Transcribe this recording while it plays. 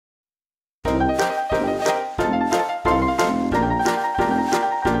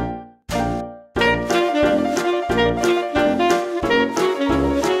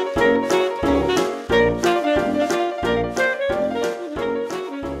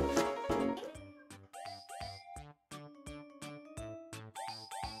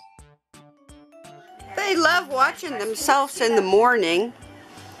They love watching themselves in the morning.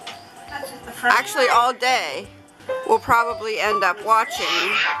 Actually, all day. We'll probably end up watching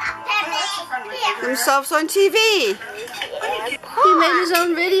themselves on TV. He made his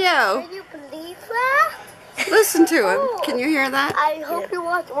own video. Can you believe that? Listen to him. Can you hear that? I hope you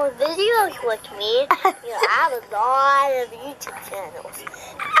watch more videos with me. You know, I have a lot of YouTube channels.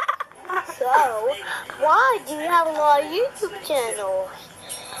 So, why do you have a lot of YouTube channels?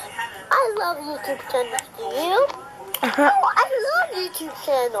 I love YouTube channels. Do you? Oh, I love YouTube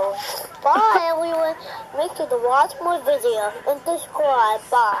channels. Bye, everyone. Make sure to watch more videos and subscribe.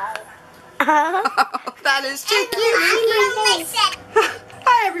 Bye. That is too cute.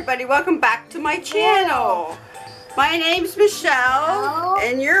 Hi, everybody. Welcome back to my channel. My name's Michelle,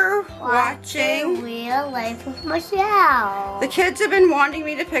 and you're watching Real Life with Michelle. The kids have been wanting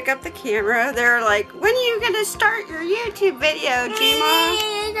me to pick up the camera. They're like, when are you going to start your YouTube video, Gma?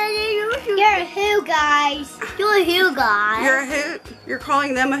 You're a who, guys. You're a who, guys. You're a hoot? You're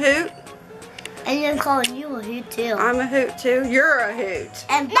calling them a hoot? And I'm calling you a hoot, too. I'm a hoot, too. You're a hoot.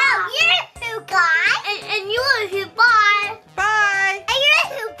 And no, you're a who, guys. And you're a who, bye. Bye. And you're a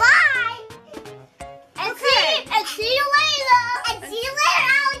who, bye. And see you later. And see you later,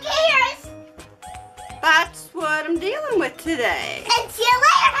 alligators. That's what I'm dealing with today. And see you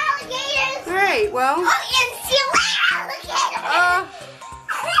later, alligators. All right, well. Oh, and see you later, alligators.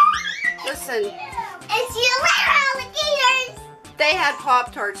 Listen. And see you later, alligators. They had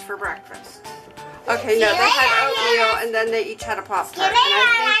Pop-Tarts for breakfast. Okay, no, they had oatmeal, and then they each had a Pop-Tart.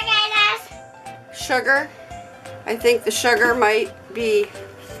 Sugar. I think the sugar might be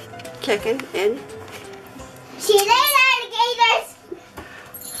kicking in. See you later,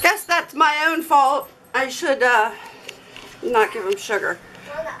 alligators. Guess that's my own fault. I should not give them sugar.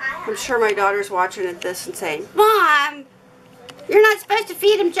 I'm sure my daughter's watching at this and saying, Mom, you're not supposed to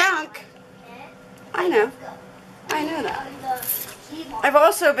feed them junk. I know. I know that. I've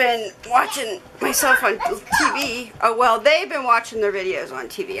also been watching myself on TV. Oh, well, they've been watching their videos on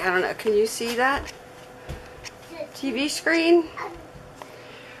TV. I don't know. Can you see that? TV screen?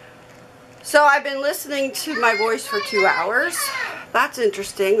 So I've been listening to my voice for 2 hours. That's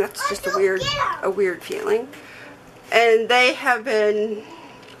interesting. That's just a weird feeling. And they have been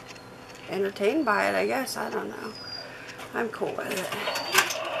entertained by it, I guess. I don't know. I'm cool with it.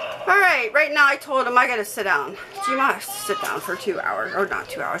 Alright, right now I told him I gotta sit down. Gma has to sit down for 2 hours. Or not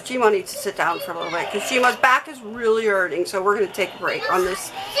 2 hours. Gma needs to sit down for a little bit because Gma's back is really hurting. So we're gonna take a break on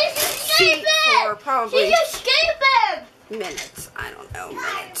this seat for probably minutes. I don't know,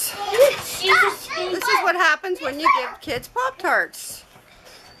 minutes. This is what happens when you give kids Pop-Tarts.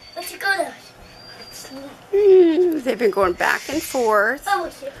 They've been going back and forth.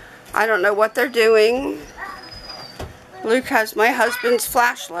 I don't know what they're doing. Luke has my husband's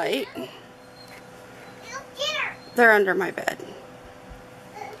flashlight. They're under my bed.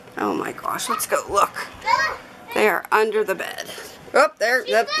 Oh my gosh, let's go look. They are under the bed. Oh,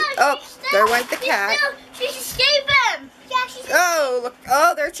 there went the cat. She's escaping. Oh, look.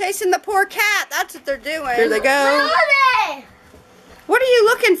 Oh, they're chasing the poor cat. That's what they're doing. Here they go. Where are they? What are you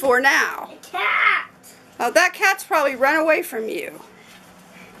looking for now? A cat. Oh, that cat's probably run away from you.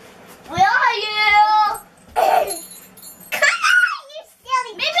 Where are you? Come on, you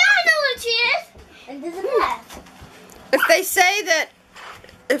silly. Maybe I know what she is. And there's a cat. If they say that,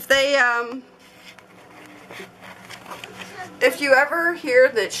 if you ever hear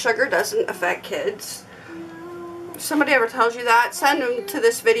that sugar doesn't affect kids, if somebody ever tells you that, send them to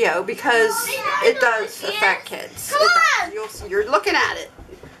this video because it does affect kids. Come on! You'll see, you're looking at it.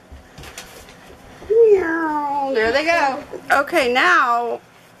 There they go. Okay, now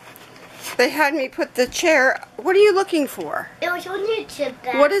they had me put the chair. What are you looking for? It was on your chip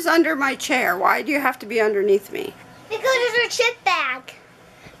bag. What is under my chair? Why do you have to be underneath me? Because it's a chip bag.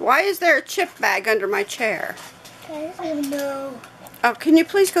 Why is there a chip bag under my chair? I don't know. Oh, can you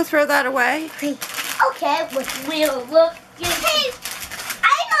please go throw that away? Okay, we'll look. Hey,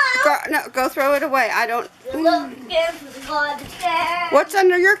 I know. Go throw it away. I don't. Looking for the garbage can. What's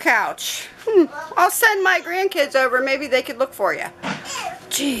under your couch? I'll send my grandkids over. Maybe they could look for you.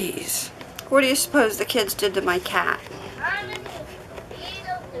 Jeez. What do you suppose the kids did to my cat?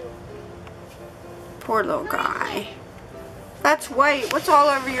 Poor little guy. That's white. What's all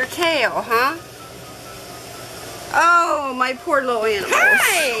over your tail, huh? Oh, my poor little animals.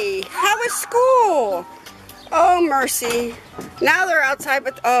 Hi! How was school? Oh, mercy. Now they're outside,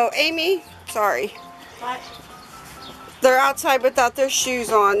 but oh, Amy, sorry. What? They're outside without their shoes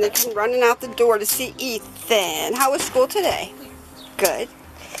on. They come running out the door to see Ethan. How was school today? Good.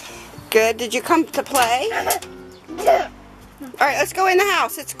 Good. Did you come to play? Alright, let's go in the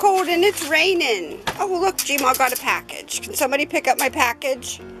house. It's cold and it's raining. Oh, look, Gma got a package. Can somebody pick up my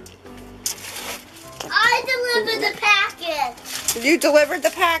package? I delivered the package. You delivered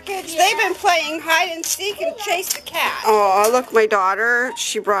the package? Yeah. They've been playing hide and seek and chase the cat. Oh, look, my daughter,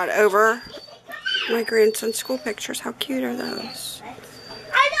 she brought over my grandson's school pictures. How cute are those?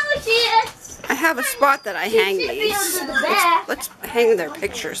 I know she is. I have a spot that I hang these. Let's hang their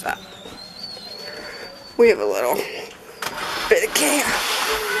pictures up. We have a little bit of chaos.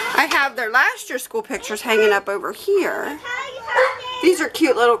 I have their last year's school pictures hanging up over here. These are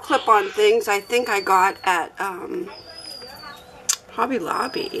cute little clip-on things I think I got at Hobby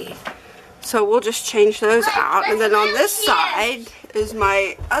Lobby. So we'll just change those out. And then on this side is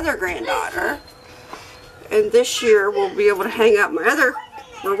my other granddaughter. And this year we'll be able to hang up my other,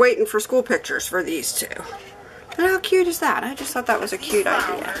 we're waiting for school pictures for these two. And how cute is that? I just thought that was a cute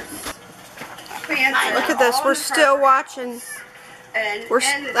idea. Look at this, we're still watching.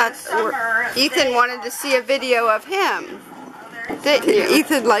 Ethan wanted to see a video of him. Didn't you?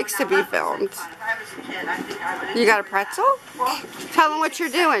 Ethan likes to be filmed. You got a pretzel? Tell him what you're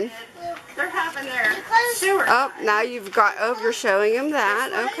doing. They're having their sewer. Oh, now you've got, oh, you're showing him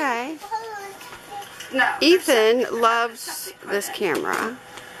that. Okay. No. Ethan loves this camera.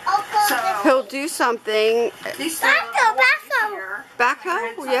 So, He'll do something. backhoe.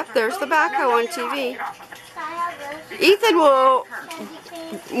 Backhoe? Yep, there's the backhoe on TV. Ethan will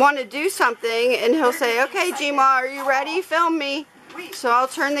want to do something and he'll say, okay, Gma, are you ready? Film me. So I'll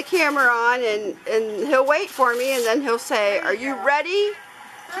turn the camera on and he'll wait for me and then he'll say, are you ready?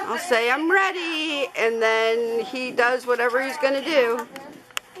 I'll say, I'm ready. And then he does whatever he's going to do.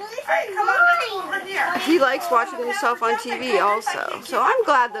 He likes watching himself on TV also. So I'm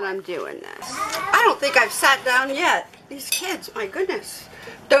glad that I'm doing this. I don't think I've sat down yet. These kids, my goodness.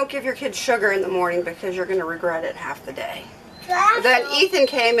 Don't give your kids sugar in the morning because you're going to regret it half the day. Then Ethan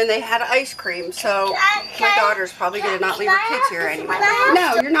came and they had ice cream, so my daughter's probably going to not leave her kids here anymore.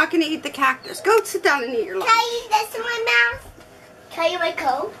 No, you're not going to eat the cactus. Go sit down and eat your lunch. Can I eat this in my mouth? Can I eat my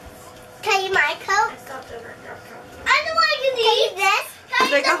coat? Can I eat my coat? I don't want to eat this.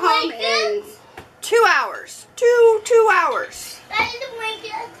 They go home in 2 hours. Two hours. Can I eat the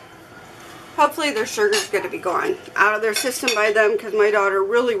blanket? Hopefully their sugar's going to be gone out of their system by then because my daughter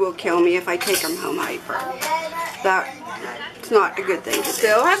really will kill me if I take them home hyper. That's not a good thing to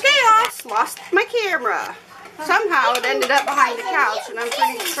do. I chaos. Lost my camera. Somehow it ended up behind the couch and I'm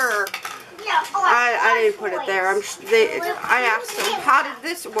pretty sure I didn't put it there. I asked them, how did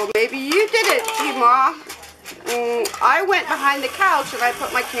this, well maybe you did it, Gma. I went behind the couch and I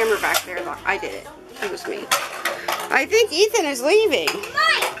put my camera back there. I did it. It was me. I think Ethan is leaving.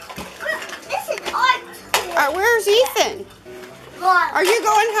 This is art. Where's Ethan? Are you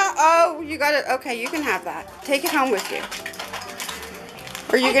going home? Oh, you got it. Okay, you can have that. Take it home with you.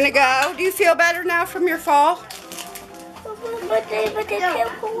 Are you going to go? Do you feel better now from your fall?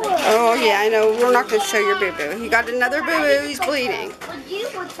 Oh, yeah, I know. We're not going to show your boo-boo. He got another boo-boo. He's bleeding.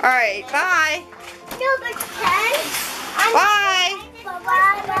 All right, bye. Bye.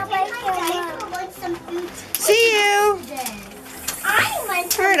 See you.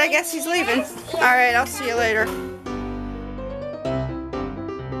 All right, I guess he's leaving. All right, I'll see you later.